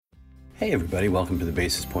Hey everybody, welcome to the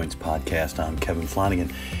Basis Points Podcast. I'm Kevin Flanagan,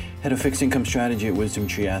 Head of Fixed Income Strategy at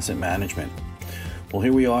WisdomTree Asset Management. Well,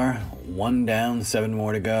 here we are, one down, seven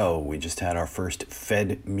more to go. We just had our first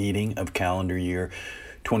Fed meeting of calendar year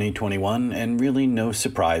 2021, and really no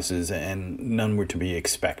surprises, and none were to be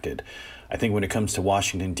expected. I think when it comes to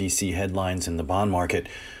Washington, D.C. headlines in the bond market,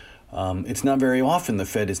 it's not very often the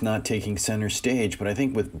Fed is not taking center stage, but I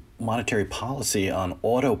think with monetary policy on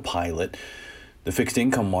autopilot, the fixed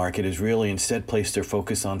income market has really instead placed their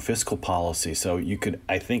focus on fiscal policy. So you could,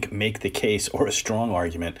 I think, make the case or a strong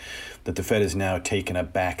argument that the Fed has now taken a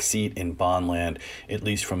back seat in bond land, at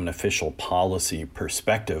least from an official policy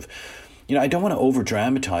perspective. You know, I don't want to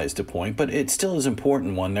over-dramatize the point, but it still is an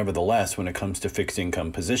important one, nevertheless, when it comes to fixed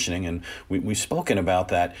income positioning. And we've spoken about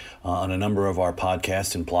that on a number of our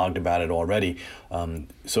podcasts and blogged about it already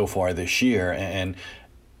so far this year. And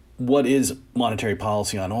what is monetary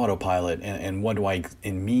policy on autopilot, and what do I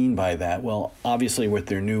mean by that? Well, obviously with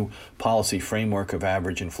their new policy framework of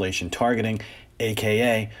average inflation targeting,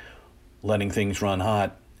 aka letting things run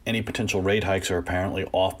hot, any potential rate hikes are apparently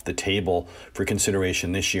off the table for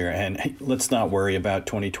consideration this year. And let's not worry about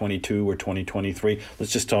 2022 or 2023.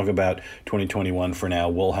 Let's just talk about 2021 for now.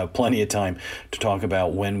 We'll have plenty of time to talk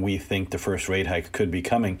about when we think the first rate hike could be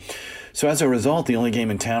coming. So as a result, the only game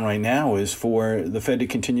in town right now is for the Fed to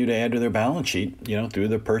continue to add to their balance sheet, through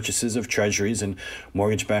the purchases of treasuries and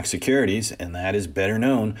mortgage-backed securities, and that is better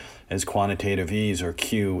known as quantitative ease or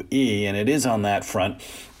QE. And it is on that front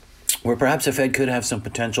where perhaps the Fed could have some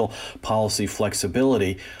potential policy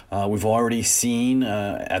flexibility. We've already seen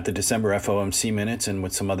at the December FOMC minutes and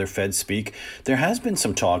with some other Fed speak, there has been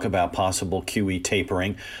some talk about possible QE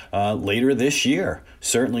tapering later this year,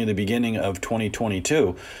 certainly the beginning of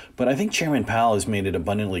 2022. But I think Chairman Powell has made it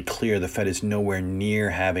abundantly clear the Fed is nowhere near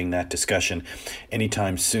having that discussion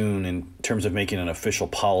anytime soon in terms of making an official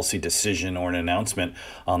policy decision or an announcement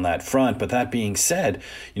on that front. But that being said,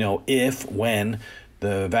 when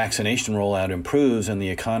the vaccination rollout improves and the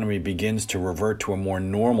economy begins to revert to a more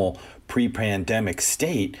normal pre-pandemic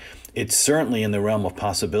state, it's certainly in the realm of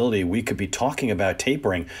possibility we could be talking about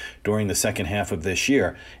tapering during the second half of this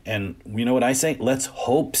year. And you know what I say? Let's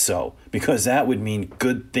hope so, because that would mean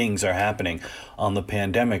good things are happening on the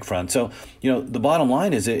pandemic front. So, the bottom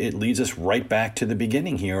line is it leads us right back to the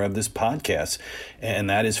beginning here of this podcast. And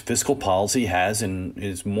that is fiscal policy has and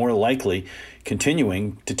is more likely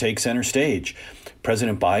continuing to take center stage.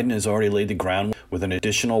 President Biden has already laid the ground with an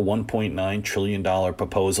additional $1.9 trillion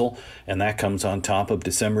proposal, and that comes on top of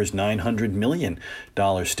December's $900 million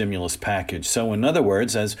stimulus package. So in other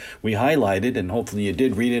words, as we highlighted, and hopefully you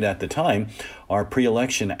did read it at the time, our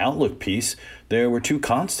pre-election outlook piece, there were two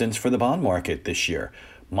constants for the bond market this year: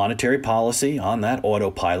 monetary policy on that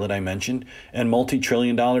autopilot I mentioned, and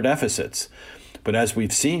multi-trillion-dollar deficits. But as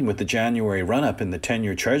we've seen with the January run-up in the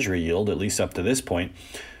 10-year Treasury yield, at least up to this point,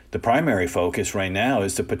 the primary focus right now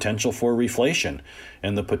is the potential for reflation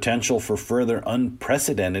and the potential for further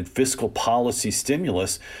unprecedented fiscal policy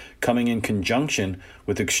stimulus coming in conjunction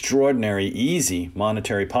with extraordinary easy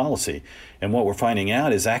monetary policy. And what we're finding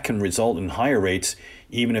out is that can result in higher rates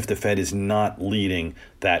even if the Fed is not leading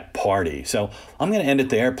that party. So I'm going to end it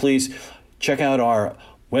there. Please check out our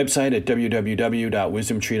website at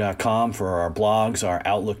www.wisdomtree.com for our blogs, our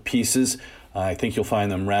outlook pieces. I think you'll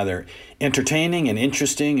find them rather entertaining and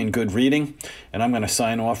interesting and good reading. And I'm going to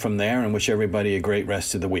sign off from there and wish everybody a great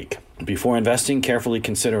rest of the week. Before investing, carefully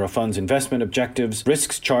consider a fund's investment objectives,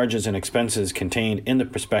 risks, charges, and expenses contained in the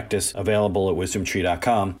prospectus available at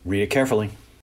wisdomtree.com. Read it carefully.